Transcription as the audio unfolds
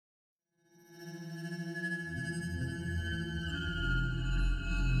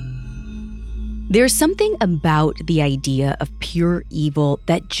There's something about the idea of pure evil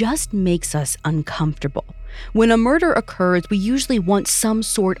that just makes us uncomfortable. When a murder occurs, we usually want some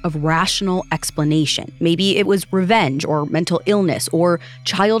sort of rational explanation. Maybe it was revenge or mental illness or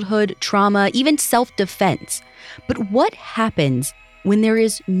childhood trauma, even self-defense. But what happens when there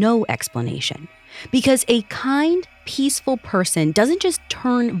is no explanation? Because a kind, peaceful person doesn't just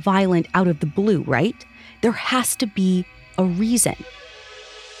turn violent out of the blue, right? There has to be a reason.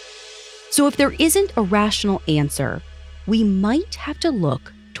 So if there isn't a rational answer, we might have to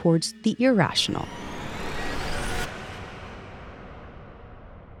look towards the irrational.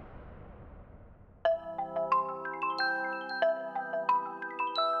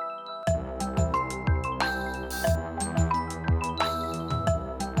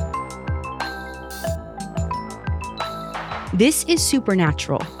 This is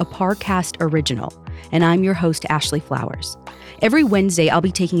Supernatural, a Parcast original, and I'm your host, Ashley Flowers. Every Wednesday, I'll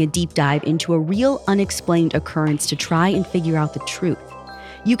be taking a deep dive into a real unexplained occurrence to try and figure out the truth.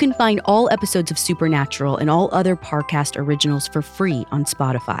 You can find all episodes of Supernatural and all other Parcast originals for free on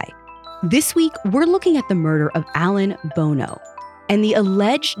Spotify. This week, we're looking at the murder of Alan Bono and the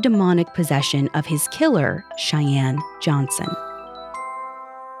alleged demonic possession of his killer, Cheyenne Johnson.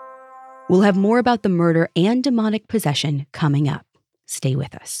 We'll have more about the murder and demonic possession coming up. Stay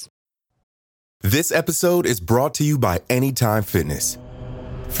with us. This episode is brought to you by Anytime Fitness.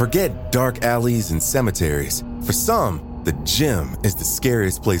 Forget dark alleys and cemeteries. For some, the gym is the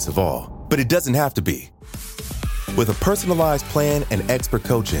scariest place of all, but it doesn't have to be. With a personalized plan and expert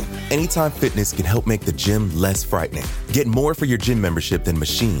coaching, Anytime Fitness can help make the gym less frightening. Get more for your gym membership than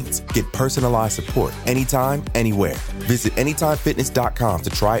machines. Get personalized support anytime, anywhere. Visit AnytimeFitness.com to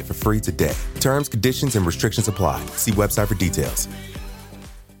try it for free today. Terms, conditions, and restrictions apply. See website for details.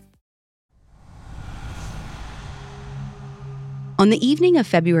 On the evening of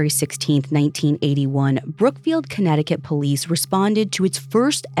February 16, 1981, Brookfield, Connecticut police responded to its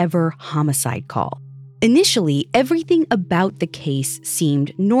first ever homicide call. Initially, everything about the case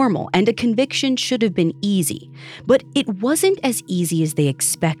seemed normal, and a conviction should have been easy. But it wasn't as easy as they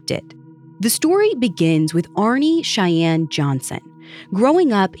expected. The story begins with Arnie Cheyenne Johnson.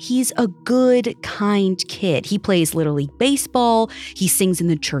 Growing up, he's a good, kind kid. He plays Little League Baseball, he sings in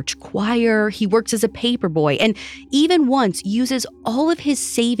the church choir, he works as a paperboy, and even once uses all of his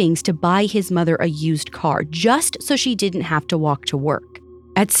savings to buy his mother a used car just so she didn't have to walk to work.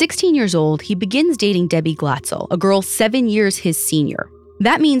 At 16 years old, he begins dating Debbie Glatzel, a girl 7 years his senior.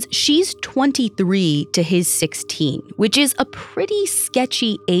 That means she's 23 to his 16, which is a pretty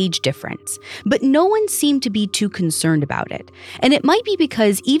sketchy age difference. But no one seemed to be too concerned about it. And it might be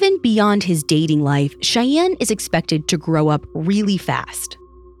because even beyond his dating life, Cheyenne is expected to grow up really fast.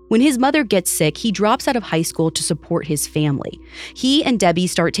 When his mother gets sick, he drops out of high school to support his family. He and Debbie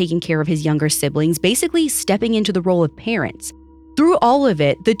start taking care of his younger siblings, basically stepping into the role of parents. Through all of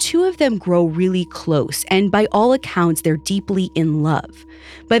it, the two of them grow really close, and by all accounts, they're deeply in love.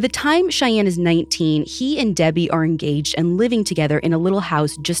 By the time Cheyenne is 19, he and Debbie are engaged and living together in a little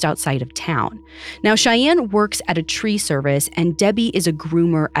house just outside of town. Now, Cheyenne works at a tree service, and Debbie is a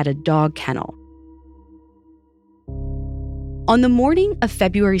groomer at a dog kennel. On the morning of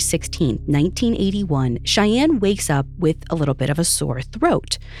February 16, 1981, Cheyenne wakes up with a little bit of a sore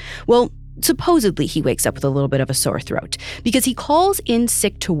throat. Well, supposedly he wakes up with a little bit of a sore throat because he calls in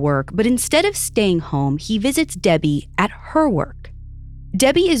sick to work, but instead of staying home, he visits Debbie at her work.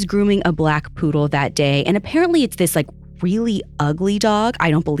 Debbie is grooming a black poodle that day, and apparently it's this really ugly dog.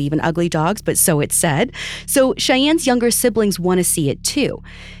 I don't believe in ugly dogs, but so it's said. So Cheyenne's younger siblings want to see it too.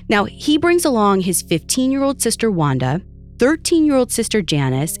 Now, he brings along his 15-year-old sister Wanda, 13-year-old sister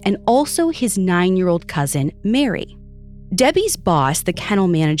Janice, and also his 9-year-old cousin Mary. Debbie's boss, the kennel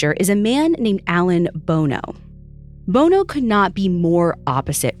manager, is a man named Alan Bono. Bono could not be more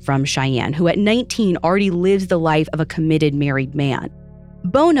opposite from Cheyenne, who at 19 already lives the life of a committed married man.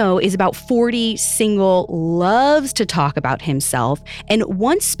 Bono is about 40, single, loves to talk about himself, and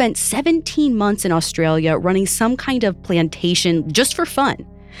once spent 17 months in Australia running some kind of plantation just for fun.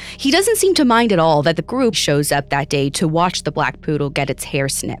 He doesn't seem to mind at all that the group shows up that day to watch the black poodle get its hair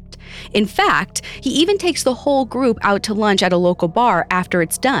snipped. In fact, he even takes the whole group out to lunch at a local bar after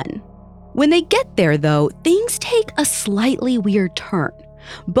it's done. When they get there, though, things take a slightly weird turn.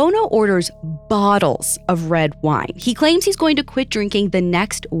 Bono orders bottles of red wine. He claims he's going to quit drinking the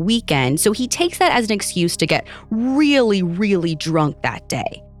next weekend, so he takes that as an excuse to get really, really drunk that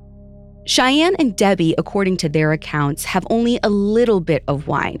day. Cheyenne and Debbie, according to their accounts, have only a little bit of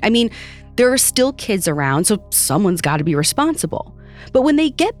wine. I mean, there are still kids around, so someone's got to be responsible. But when they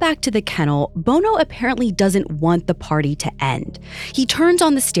get back to the kennel, Bono apparently doesn't want the party to end. He turns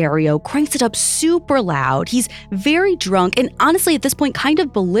on the stereo, cranks it up super loud. He's very drunk and honestly at this point kind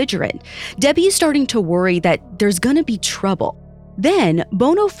of belligerent. Debbie is starting to worry that there's gonna be trouble. Then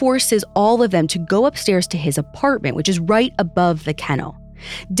Bono forces all of them to go upstairs to his apartment, which is right above the kennel.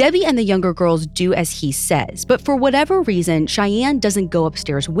 Debbie and the younger girls do as he says, but for whatever reason, Cheyenne doesn't go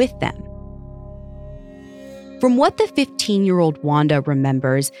upstairs with them. From what the 15-year-old Wanda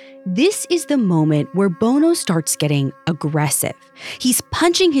remembers, this is the moment where Bono starts getting aggressive. He's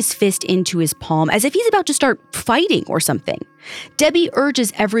punching his fist into his palm as if he's about to start fighting or something. Debbie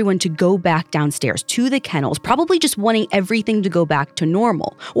urges everyone to go back downstairs to the kennels, probably just wanting everything to go back to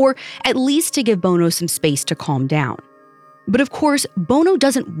normal, or at least to give Bono some space to calm down. But of course, Bono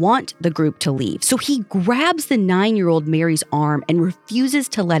doesn't want the group to leave, so he grabs the 9-year-old Mary's arm and refuses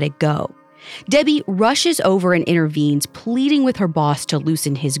to let it go. Debbie rushes over and intervenes, pleading with her boss to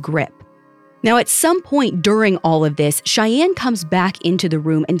loosen his grip. Now, at some point during all of this, Cheyenne comes back into the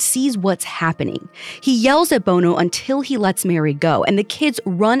room and sees what's happening. He yells at Bono until he lets Mary go, and the kids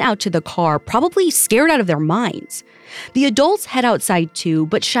run out to the car, probably scared out of their minds. The adults head outside too,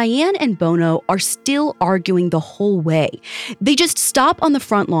 but Cheyenne and Bono are still arguing the whole way. They just stop on the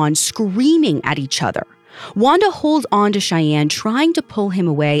front lawn, screaming at each other. Wanda holds on to Cheyenne, trying to pull him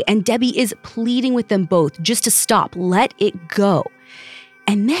away, and Debbie is pleading with them both just to stop, let it go.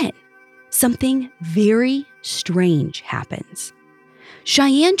 And then something very strange happens.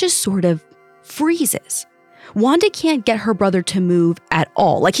 Cheyenne just sort of freezes. Wanda can't get her brother to move at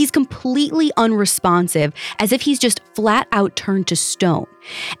all, like he's completely unresponsive, as if he's just flat out turned to stone.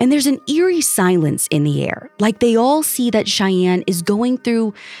 And there's an eerie silence in the air, like they all see that Cheyenne is going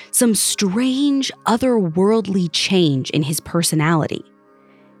through some strange, otherworldly change in his personality.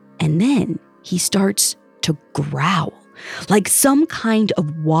 And then he starts to growl, like some kind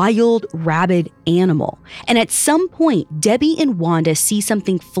of wild, rabid animal. And at some point, Debbie and Wanda see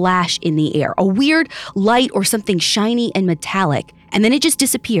something flash in the air, a weird light or something shiny and metallic, and then it just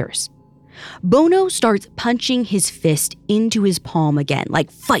disappears. Bono starts punching his fist into his palm again, like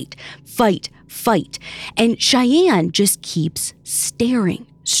fight, fight, fight. And Cheyenne just keeps staring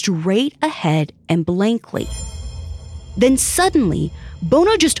straight ahead and blankly. Then suddenly,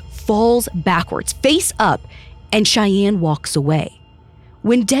 Bono just falls backwards, face up, and Cheyenne walks away.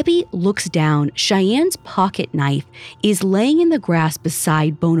 When Debbie looks down, Cheyenne's pocket knife is laying in the grass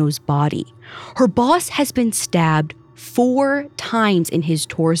beside Bono's body. Her boss has been stabbed 4 times in his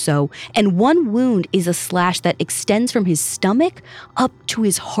torso, and one wound is a slash that extends from his stomach up to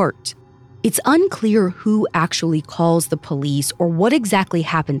his heart. It's unclear who actually calls the police or what exactly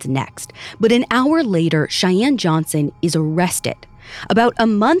happens next, but an hour later, Cheyenne Johnson is arrested. About a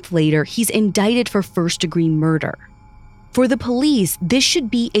month later, he's indicted for first-degree murder. For the police, this should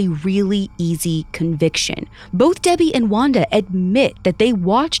be a really easy conviction. Both Debbie and Wanda admit that they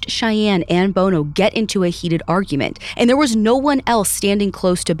watched Cheyenne and Bono get into a heated argument, and there was no one else standing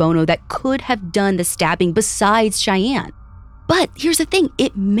close to Bono that could have done the stabbing besides Cheyenne. But here's the thing,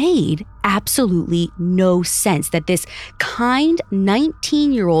 it made absolutely no sense that this kind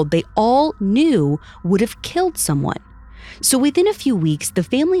 19-year-old they all knew would have killed someone. So within a few weeks, the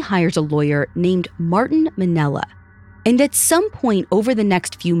family hires a lawyer named Martin Minnella. And at some point over the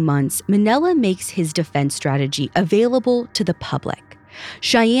next few months, Minnella makes his defense strategy available to the public.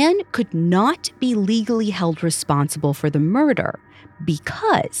 Cheyenne could not be legally held responsible for the murder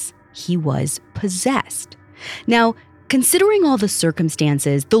because he was possessed. Now, considering all the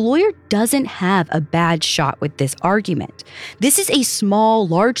circumstances, the lawyer doesn't have a bad shot with this argument. This is a small,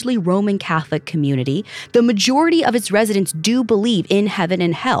 largely Roman Catholic community. The majority of its residents do believe in heaven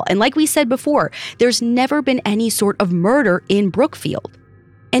and hell. And like we said before, there's never been any sort of murder in Brookfield.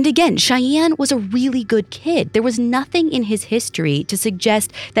 And again, Cheyenne was a really good kid. There was nothing in his history to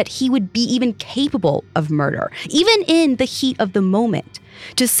suggest that he would be even capable of murder, even in the heat of the moment.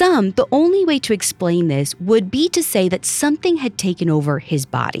 To some, the only way to explain this would be to say that something had taken over his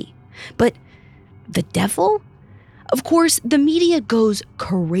body. But the devil? Of course, the media goes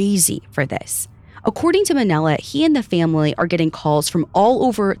crazy for this. According to Minnella, he and the family are getting calls from all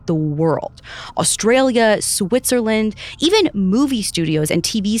over the world. Australia, Switzerland, even movie studios and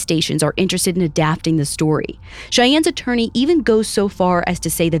TV stations are interested in adapting the story. Cheyenne's attorney even goes so far as to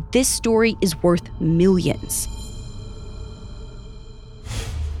say that this story is worth millions.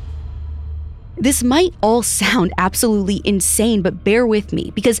 This might all sound absolutely insane, but bear with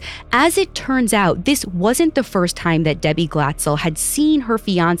me, because as it turns out, this wasn't the first time that Debbie Glatzel had seen her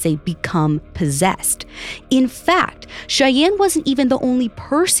fiancé become possessed. In fact, Cheyenne wasn't even the only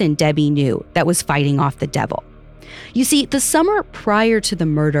person Debbie knew that was fighting off the devil. You see, the summer prior to the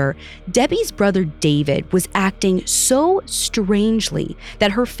murder, Debbie's brother David was acting so strangely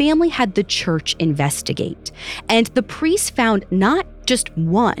that her family had the church investigate. And the priest found not just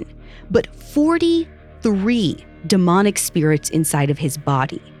one, but 43 demonic spirits inside of his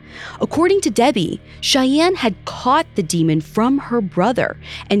body. According to Debbie, Cheyenne had caught the demon from her brother,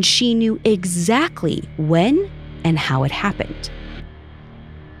 and she knew exactly when and how it happened.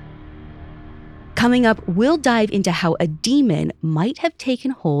 Coming up, we'll dive into how a demon might have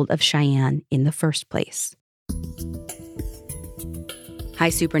taken hold of Cheyenne in the first place. Hi,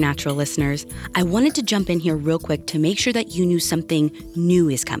 Supernatural listeners. I wanted to jump in here real quick to make sure that you knew something new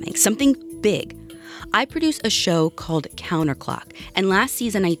is coming, something big. I produce a show called Counterclock, and last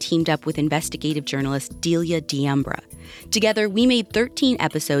season I teamed up with investigative journalist Delia D'Ambra. Together, we made 13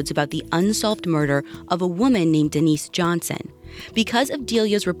 episodes about the unsolved murder of a woman named Denise Johnson. Because of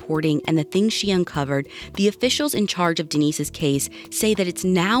Delia's reporting and the things she uncovered, the officials in charge of Denise's case say that it's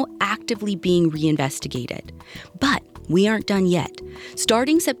now actively being reinvestigated. But we aren't done yet.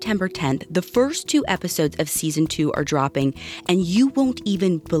 Starting September 10th, the first 2 episodes of season 2 are dropping, and you won't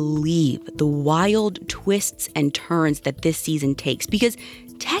even believe the wild twists and turns that this season takes, because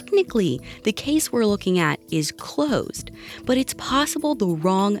technically, the case we're looking at is closed, but it's possible the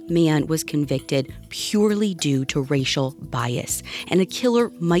wrong man was convicted purely due to racial bias, and a killer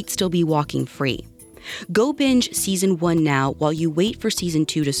might still be walking free. Go binge season 1 now while you wait for season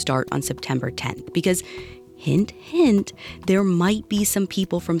 2 to start on September 10th, because hint, hint, there might be some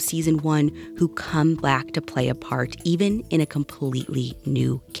people from season 1 who come back to play a part, even in a completely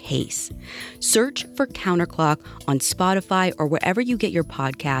new case. Search for Counterclock on Spotify or wherever you get your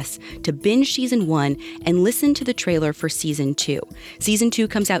podcasts to binge season 1 and listen to the trailer for season 2. Season 2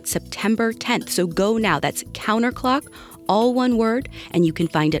 comes out September 10th, so go now. That's Counterclock, all one word, and you can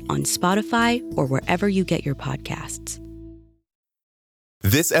find it on Spotify or wherever you get your podcasts.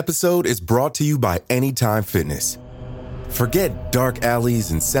 This episode is brought to you by Anytime Fitness. Forget dark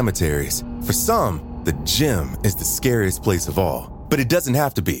alleys and cemeteries. For some, the gym is the scariest place of all, but it doesn't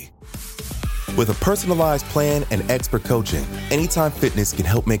have to be. With a personalized plan and expert coaching, Anytime Fitness can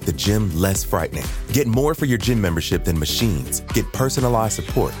help make the gym less frightening. Get more for your gym membership than machines. Get personalized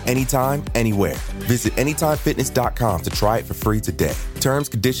support anytime, anywhere. Visit AnytimeFitness.com to try it for free today. Terms,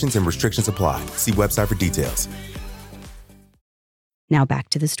 conditions, and restrictions apply. See website for details. Now back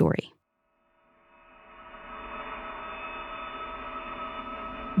to the story.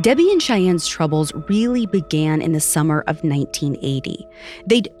 Debbie and Cheyenne's troubles really began in the summer of 1980.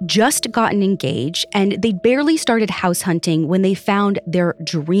 They'd just gotten engaged, and they'd barely started house hunting when they found their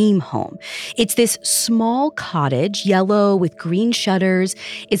dream home. It's this small cottage, yellow with green shutters.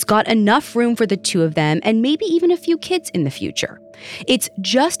 It's got enough room for the two of them and maybe even a few kids in the future. It's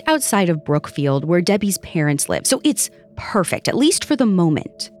just outside of Brookfield, where Debbie's parents live, so it's perfect, at least for the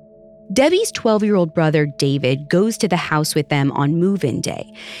moment. Debbie's 12-year-old brother, David, goes to the house with them on move-in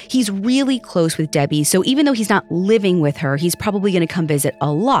day. He's really close with Debbie, so even though he's not living with her, he's probably going to come visit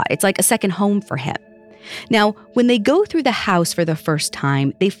a lot. It's like a second home for him. Now, when they go through the house for the first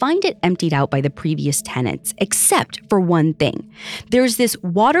time, they find it emptied out by the previous tenants, except for one thing. There's this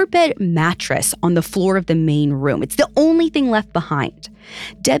waterbed mattress on the floor of the main room. It's the only thing left behind.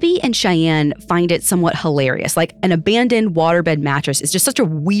 Debbie and Cheyenne find it somewhat hilarious. Like, an abandoned waterbed mattress is just such a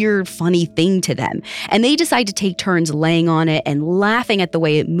weird, funny thing to them. And they decide to take turns laying on it and laughing at the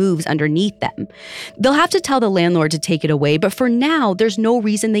way it moves underneath them. They'll have to tell the landlord to take it away, but for now, there's no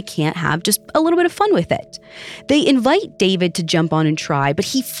reason they can't have just a little bit of fun with it. They invite David to jump on and try, but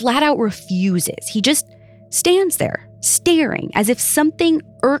he flat out refuses. He just stands there, staring, as if something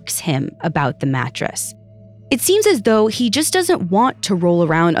irks him about the mattress. It seems as though he just doesn't want to roll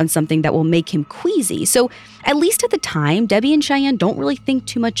around on something that will make him queasy. So, at least at the time, Debbie and Cheyenne don't really think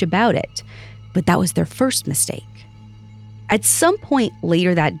too much about it. But that was their first mistake. At some point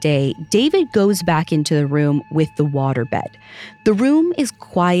later that day, David goes back into the room with the waterbed. The room is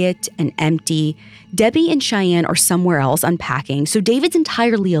quiet and empty. Debbie and Cheyenne are somewhere else unpacking, so David's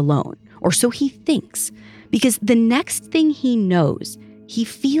entirely alone, or so he thinks, because the next thing he knows, he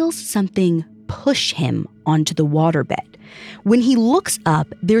feels something push him onto the waterbed. When he looks up,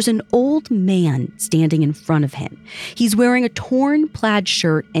 there's an old man standing in front of him. He's wearing a torn plaid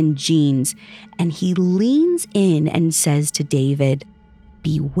shirt and jeans, and he leans in and says to David,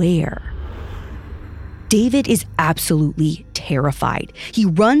 "Beware." David is absolutely terrified. He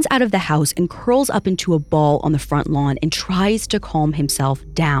runs out of the house and curls up into a ball on the front lawn and tries to calm himself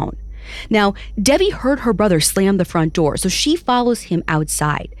down. Now, Debbie heard her brother slam the front door, so she follows him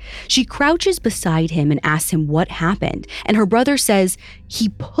outside. She crouches beside him and asks him what happened, and her brother says, "He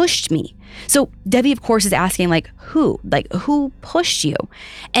pushed me." So Debbie, of course, is asking, who? Who pushed you?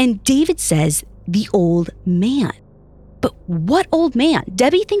 And David says, "The old man." But what old man?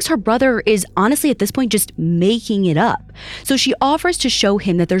 Debbie thinks her brother is honestly at this point just making it up. So she offers to show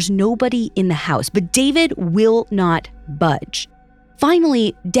him that there's nobody in the house, but David will not budge.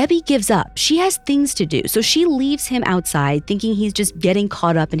 Finally, Debbie gives up. She has things to do, so she leaves him outside thinking he's just getting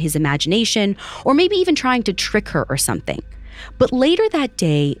caught up in his imagination or maybe even trying to trick her or something. But later that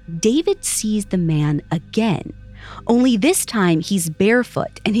day, David sees the man again. Only this time he's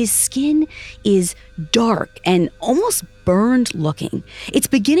barefoot and his skin is dark and almost burned looking. It's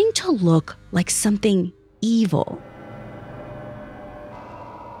beginning to look like something evil.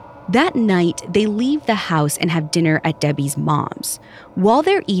 That night, they leave the house and have dinner at Debbie's mom's. While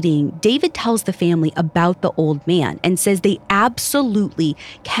they're eating, David tells the family about the old man and says they absolutely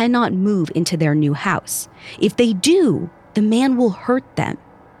cannot move into their new house. If they do, the man will hurt them.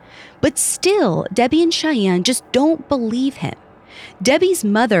 But still, Debbie and Cheyenne just don't believe him. Debbie's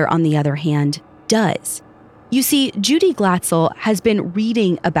mother, on the other hand, does. You see, Judy Glatzel has been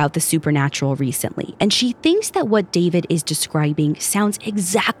reading about the supernatural recently, and she thinks that what David is describing sounds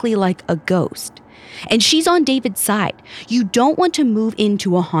exactly like a ghost. And she's on David's side. You don't want to move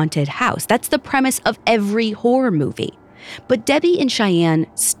into a haunted house. That's the premise of every horror movie. But Debbie and Cheyenne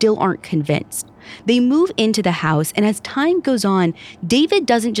still aren't convinced. They move into the house, and as time goes on, David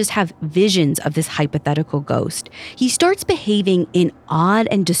doesn't just have visions of this hypothetical ghost. He starts behaving in odd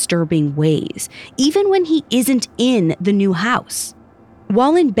and disturbing ways, even when he isn't in the new house.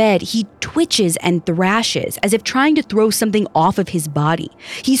 While in bed, he twitches and thrashes as if trying to throw something off of his body.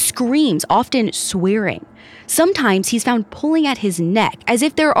 He screams, often swearing. Sometimes he's found pulling at his neck as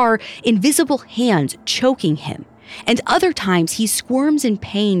if there are invisible hands choking him. And other times he squirms in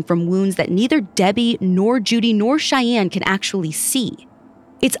pain from wounds that neither Debbie nor Judy nor Cheyenne can actually see.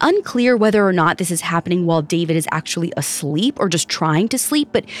 It's unclear whether or not this is happening while David is actually asleep or just trying to sleep,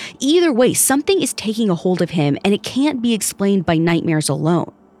 but either way, something is taking a hold of him and it can't be explained by nightmares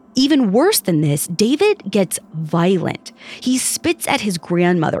alone. Even worse than this, David gets violent. He spits at his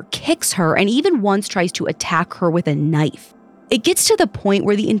grandmother, kicks her, and even once tries to attack her with a knife. It gets to the point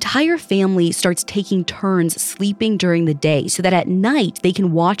where the entire family starts taking turns sleeping during the day so that at night they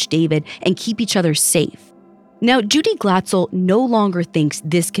can watch David and keep each other safe. Now, Judy Glatzel no longer thinks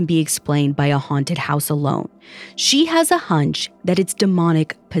this can be explained by a haunted house alone. She has a hunch that it's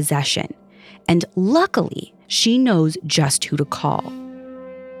demonic possession. And luckily, she knows just who to call.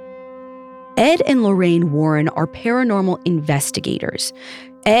 Ed and Lorraine Warren are paranormal investigators.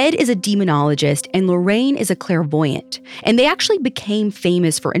 Ed is a demonologist and Lorraine is a clairvoyant, and they actually became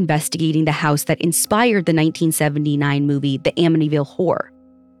famous for investigating the house that inspired the 1979 movie The Amityville Horror.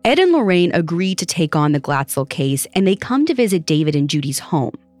 Ed and Lorraine agree to take on the Glatzel case, and they come to visit David and Judy's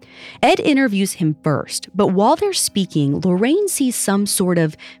home. Ed interviews him first, but while they're speaking, Lorraine sees some sort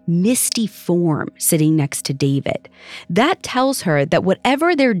of misty form sitting next to David. That tells her that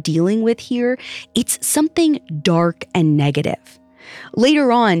whatever they're dealing with here, it's something dark and negative.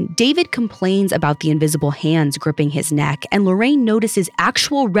 Later on, David complains about the invisible hands gripping his neck, and Lorraine notices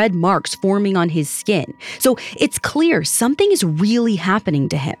actual red marks forming on his skin. So it's clear something is really happening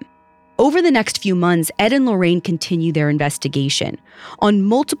to him. Over the next few months, Ed and Lorraine continue their investigation. On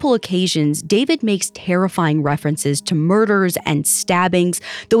multiple occasions, David makes terrifying references to murders and stabbings,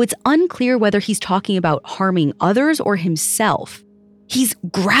 though it's unclear whether he's talking about harming others or himself. He's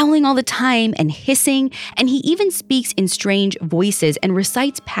growling all the time and hissing, and he even speaks in strange voices and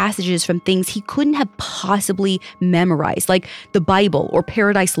recites passages from things he couldn't have possibly memorized, like the Bible or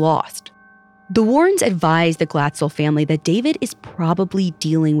Paradise Lost. The Warrens advise the Glatzel family that David is probably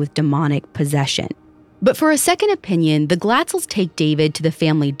dealing with demonic possession. But for a second opinion, the Glatzels take David to the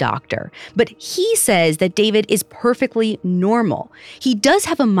family doctor, but he says that David is perfectly normal. He does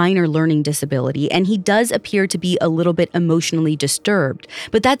have a minor learning disability, and he does appear to be a little bit emotionally disturbed,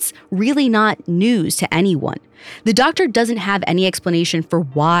 but that's really not news to anyone. The doctor doesn't have any explanation for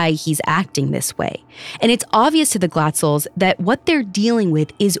why he's acting this way. And it's obvious to the Glatzels that what they're dealing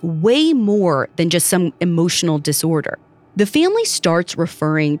with is way more than just some emotional disorder. The family starts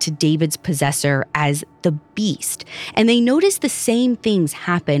referring to David's possessor as the Beast, and they notice the same things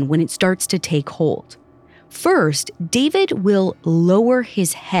happen when it starts to take hold. First, David will lower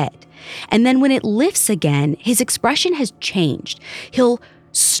his head, and then when it lifts again, his expression has changed. He'll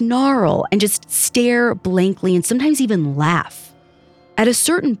snarl and just stare blankly and sometimes even laugh. At a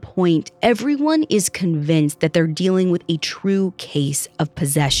certain point, everyone is convinced that they're dealing with a true case of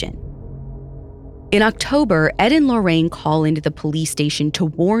possession. In October, Ed and Lorraine call into the police station to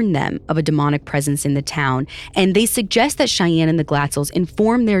warn them of a demonic presence in the town, and they suggest that Cheyenne and the Glatzels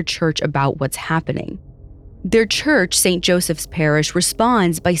inform their church about what's happening. Their church, St. Joseph's Parish,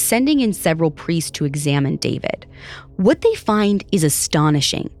 responds by sending in several priests to examine David. What they find is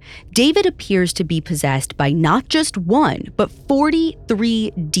astonishing. David appears to be possessed by not just one, but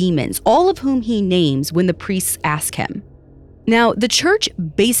 43 demons, all of whom he names when the priests ask him. Now, the church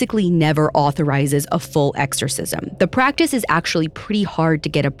basically never authorizes a full exorcism. The practice is actually pretty hard to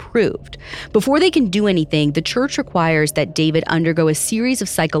get approved. Before they can do anything, the church requires that David undergo a series of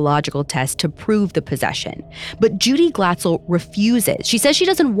psychological tests to prove the possession. But Judy Glatzel refuses. She says she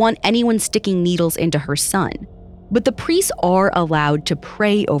doesn't want anyone sticking needles into her son. But the priests are allowed to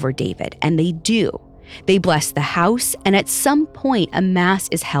pray over David, and they do. They bless the house, and at some point, a mass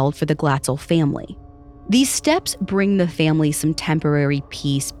is held for the Glatzel family. These steps bring the family some temporary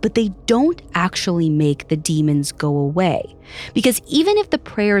peace, but they don't actually make the demons go away. Because even if the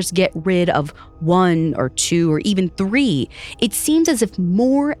prayers get rid of 1 or 2 or even 3, it seems as if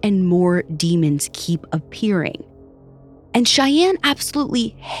more and more demons keep appearing. And Cheyenne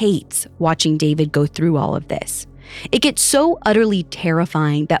absolutely hates watching David go through all of this. It gets so utterly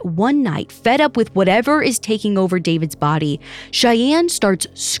terrifying that one night, fed up with whatever is taking over David's body, Cheyenne starts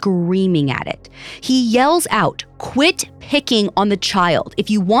screaming at it. He yells out, "Quit picking on the child. If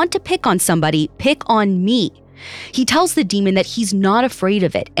you want to pick on somebody, pick on me." He tells the demon that he's not afraid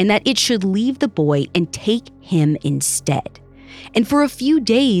of it and that it should leave the boy and take him instead. And for a few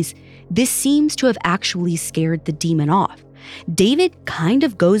days, this seems to have actually scared the demon off. David kind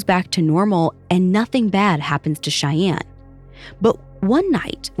of goes back to normal and nothing bad happens to Cheyenne. But one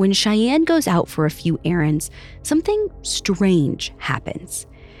night, when Cheyenne goes out for a few errands, something strange happens.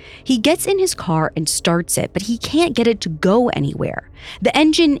 He gets in his car and starts it, but he can't get it to go anywhere. The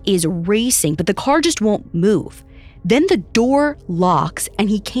engine is racing, but the car just won't move. Then the door locks and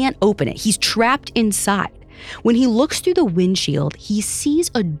he can't open it. He's trapped inside. When he looks through the windshield, he sees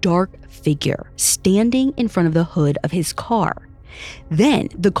a dark figure standing in front of the hood of his car. Then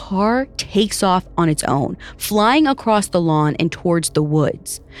the car takes off on its own, flying across the lawn and towards the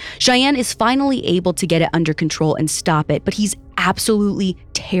woods. Cheyenne is finally able to get it under control and stop it, but he's absolutely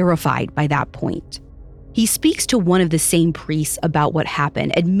terrified by that point. He speaks to one of the same priests about what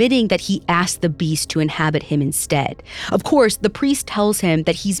happened, admitting that he asked the beast to inhabit him instead. Of course, the priest tells him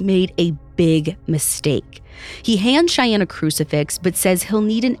that he's made a big mistake. He hands Cheyenne a crucifix, but says he'll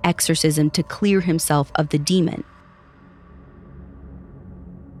need an exorcism to clear himself of the demon.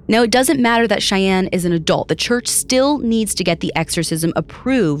 Now, it doesn't matter that Cheyenne is an adult. The church still needs to get the exorcism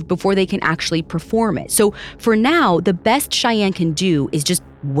approved before they can actually perform it. So for now, the best Cheyenne can do is just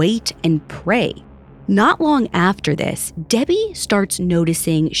wait and pray. Not long after this, Debbie starts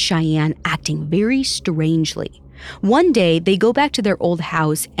noticing Cheyenne acting very strangely. One day, they go back to their old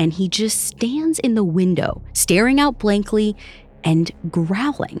house and he just stands in the window, staring out blankly and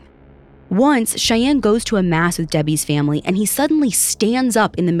growling. Once, Cheyenne goes to a mass with Debbie's family and he suddenly stands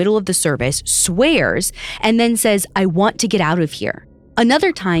up in the middle of the service, swears, and then says, "I want to get out of here."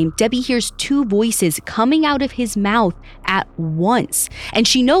 Another time, Debbie hears 2 voices coming out of his mouth at once, and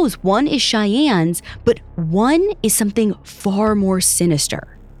she knows one is Cheyenne's, but one is something far more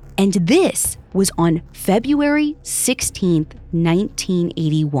sinister. And this was on February 16th,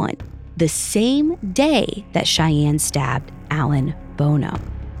 1981, the same day that Cheyenne stabbed Alan Bono.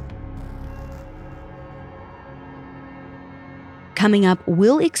 Coming up,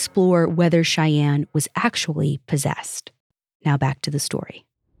 we'll explore whether Cheyenne was actually possessed. Now back to the story.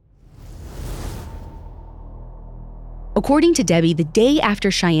 According to Debbie, the day after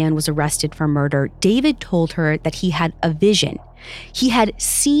Cheyenne was arrested for murder, David told her that he had a vision. He had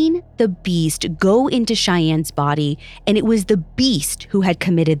seen the beast go into Cheyenne's body, and it was the beast who had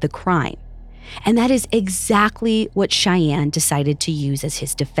committed the crime. And that is exactly what Cheyenne decided to use as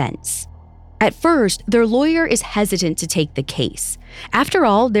his defense. At first, their lawyer is hesitant to take the case. After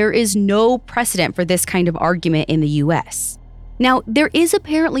all, there is no precedent for this kind of argument in the US. Now, there is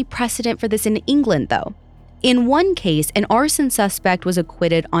apparently precedent for this in England, though. In one case, an arson suspect was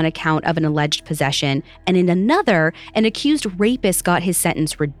acquitted on account of an alleged possession, and in another, an accused rapist got his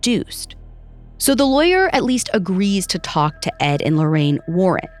sentence reduced. So the lawyer at least agrees to talk to Ed and Lorraine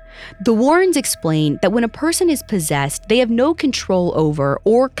Warren. The Warrens explain that when a person is possessed, they have no control over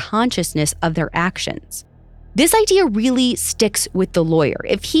or consciousness of their actions. This idea really sticks with the lawyer.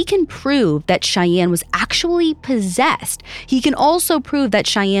 If he can prove that Cheyenne was actually possessed, he can also prove that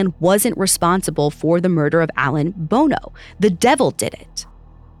Cheyenne wasn't responsible for the murder of Alan Bono. The devil did it.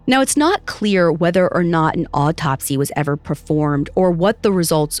 Now, it's not clear whether or not an autopsy was ever performed or what the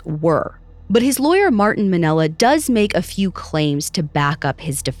results were. But his lawyer, Martin Minella, does make a few claims to back up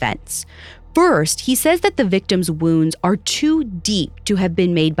his defense. First, he says that the victim's wounds are too deep to have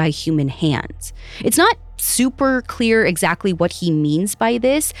been made by human hands. It's not super clear exactly what he means by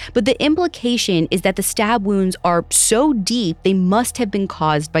this, but the implication is that the stab wounds are so deep they must have been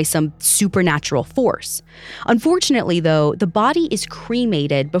caused by some supernatural force. Unfortunately, though, the body is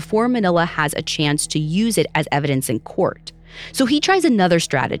cremated before Minella has a chance to use it as evidence in court. So he tries another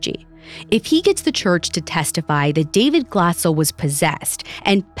strategy. If he gets the church to testify that David Glatzel was possessed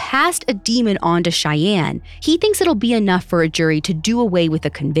and passed a demon on to Cheyenne, he thinks it'll be enough for a jury to do away with a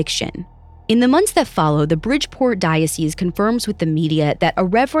conviction. In the months that follow, the Bridgeport Diocese confirms with the media that a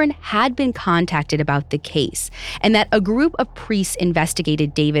reverend had been contacted about the case and that a group of priests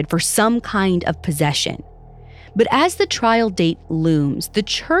investigated David for some kind of possession. But as the trial date looms, the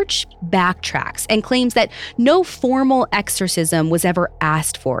church backtracks and claims that no formal exorcism was ever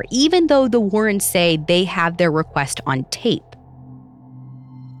asked for, even though the Warrens say they have their request on tape.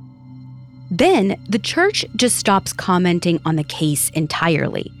 Then, the church just stops commenting on the case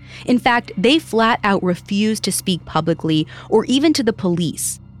entirely. In fact, they flat out refuse to speak publicly or even to the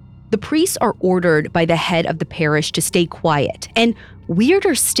police. The priests are ordered by the head of the parish to stay quiet, and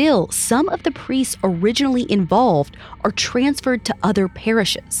weirder still, some of the priests originally involved are transferred to other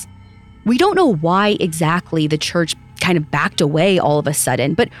parishes. We don't know why exactly the church kind of backed away all of a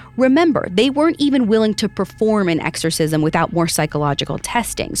sudden, but remember, they weren't even willing to perform an exorcism without more psychological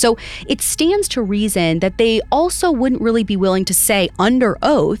testing. So it stands to reason that they also wouldn't really be willing to say under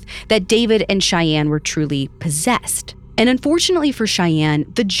oath that David and Cheyenne were truly possessed. And unfortunately for Cheyenne,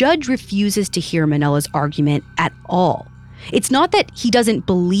 the judge refuses to hear Minella's argument at all. It's not that he doesn't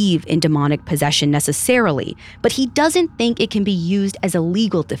believe in demonic possession necessarily, but he doesn't think it can be used as a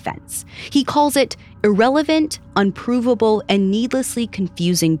legal defense. He calls it irrelevant, unprovable, and needlessly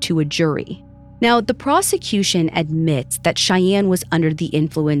confusing to a jury. Now, the prosecution admits that Cheyenne was under the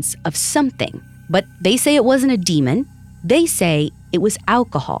influence of something, but they say it wasn't a demon. They say it was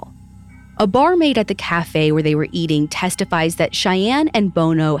alcohol. A barmaid at the cafe where they were eating testifies that Cheyenne and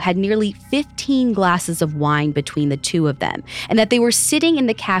Bono had nearly 15 glasses of wine between the two of them, and that they were sitting in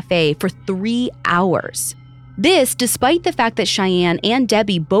the cafe for 3 hours. This despite the fact that Cheyenne and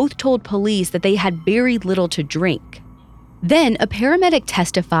Debbie both told police that they had very little to drink. Then a paramedic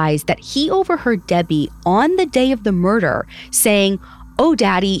testifies that he overheard Debbie on the day of the murder saying, "Oh,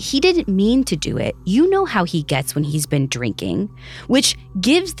 Daddy, he didn't mean to do it. You know how he gets when he's been drinking," which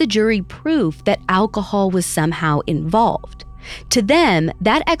gives the jury proof that alcohol was somehow involved. To them,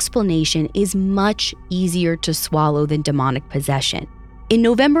 that explanation is much easier to swallow than demonic possession. In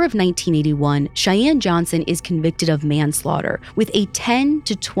November of 1981, Cheyenne Johnson is convicted of manslaughter with a 10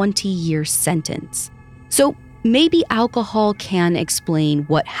 to 20-year sentence. So maybe alcohol can explain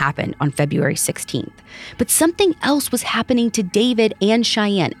what happened on February 16th, but something else was happening to David and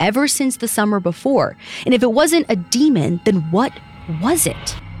Cheyenne ever since the summer before. And if it wasn't a demon, then what was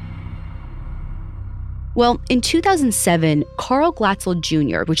it? Well, in 2007, Carl Glatzel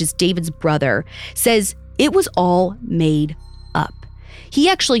Jr., which is David's brother, says it was all made up. He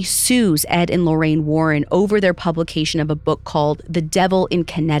actually sues Ed and Lorraine Warren over their publication of a book called The Devil in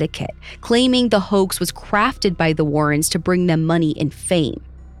Connecticut, claiming the hoax was crafted by the Warrens to bring them money and fame.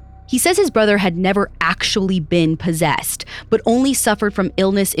 He says his brother had never actually been possessed, but only suffered from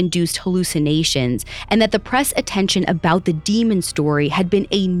illness-induced hallucinations, and that the press attention about the demon story had been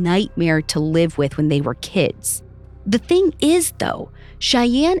a nightmare to live with when they were kids. The thing is, though,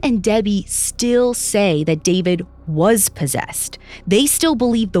 Cheyenne and Debbie still say that David was possessed. They still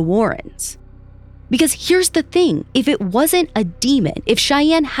believe the Warrens. Because here's the thing, if it wasn't a demon, if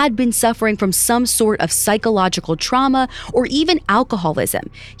Cheyenne had been suffering from some sort of psychological trauma or even alcoholism,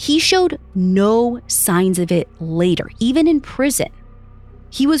 he showed no signs of it later, even in prison.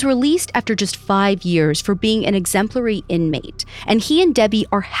 He was released after just 5 years for being an exemplary inmate, and he and Debbie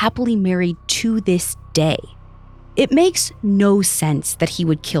are happily married to this day. It makes no sense that he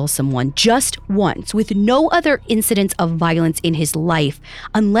would kill someone just once with no other incidents of violence in his life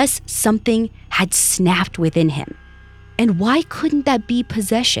unless something had snapped within him. And why couldn't that be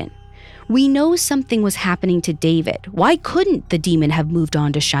possession? We know something was happening to David. Why couldn't the demon have moved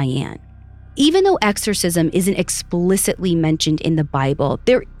on to Cheyenne? Even though exorcism isn't explicitly mentioned in the Bible,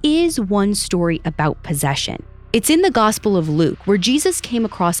 there is one story about possession. It's in the Gospel of Luke, where Jesus came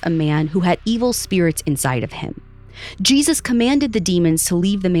across a man who had evil spirits inside of him. Jesus commanded the demons to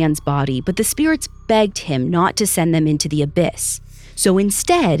leave the man's body, but the spirits begged him not to send them into the abyss. So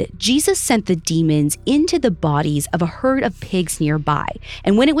instead, Jesus sent the demons into the bodies of a herd of pigs nearby,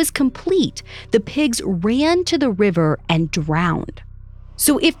 and when it was complete, the pigs ran to the river and drowned.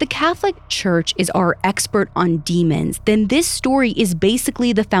 So if the Catholic Church is our expert on demons, then this story is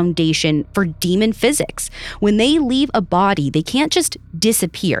basically the foundation for demon physics. When they leave a body, they can't just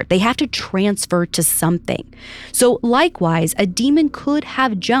disappear. They have to transfer to something. So likewise, a demon could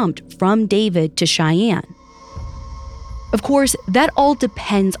have jumped from David to Cheyenne. Of course, that all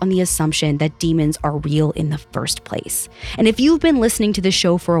depends on the assumption that demons are real in the first place. And if you've been listening to the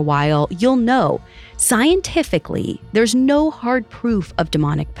show for a while, you'll know, scientifically, there's no hard proof of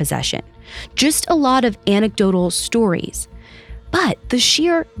demonic possession, just a lot of anecdotal stories. But the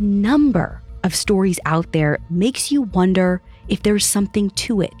sheer number of stories out there makes you wonder if there's something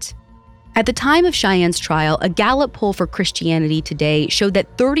to it. At the time of Cheyenne's trial, a Gallup poll for Christianity Today showed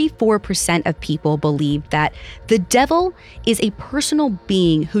that 34% of people believe that the devil is a personal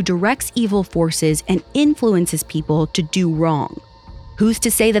being who directs evil forces and influences people to do wrong. Who's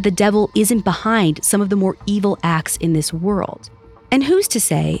to say that the devil isn't behind some of the more evil acts in this world? And who's to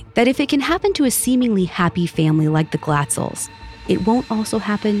say that if it can happen to a seemingly happy family like the Glatzels, it won't also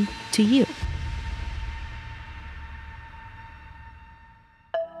happen to you?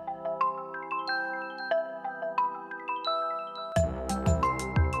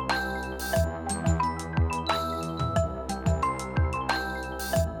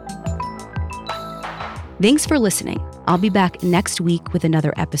 Thanks for listening. I'll be back next week with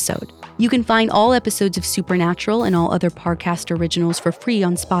another episode. You can find all episodes of Supernatural and all other Parcast originals for free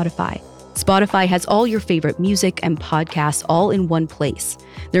on Spotify. Spotify has all your favorite music and podcasts all in one place.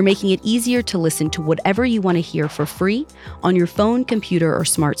 They're making it easier to listen to whatever you want to hear for free on your phone, computer, or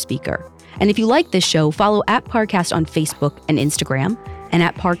smart speaker. And if you like this show, follow @Parcast on Facebook and Instagram and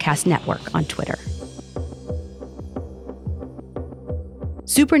 @Parcast Network on Twitter.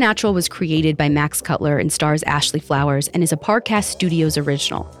 Supernatural was created by Max Cutler and stars Ashley Flowers and is a Parcast Studios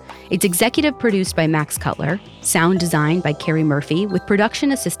original. It's executive produced by Max Cutler, sound designed by Carrie Murphy, with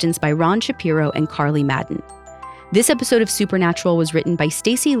production assistance by Ron Shapiro and Carly Madden. This episode of Supernatural was written by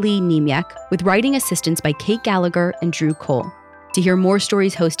Stacey Lee Niemiec, with writing assistance by Kate Gallagher and Drew Cole. To hear more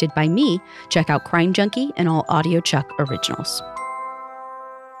stories hosted by me, check out Crime Junkie and all Audio Chuck originals.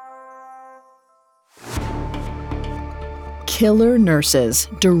 Killer nurses,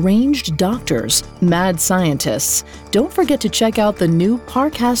 deranged doctors, mad scientists. Don't forget to check out the new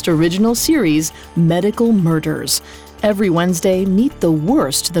Parcast original series, Medical Murders. Every Wednesday, meet the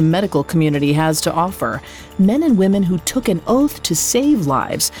worst the medical community has to offer. Men and women who took an oath to save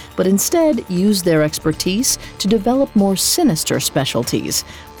lives, but instead used their expertise to develop more sinister specialties.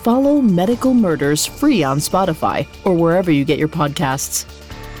 Follow Medical Murders free on Spotify or wherever you get your podcasts.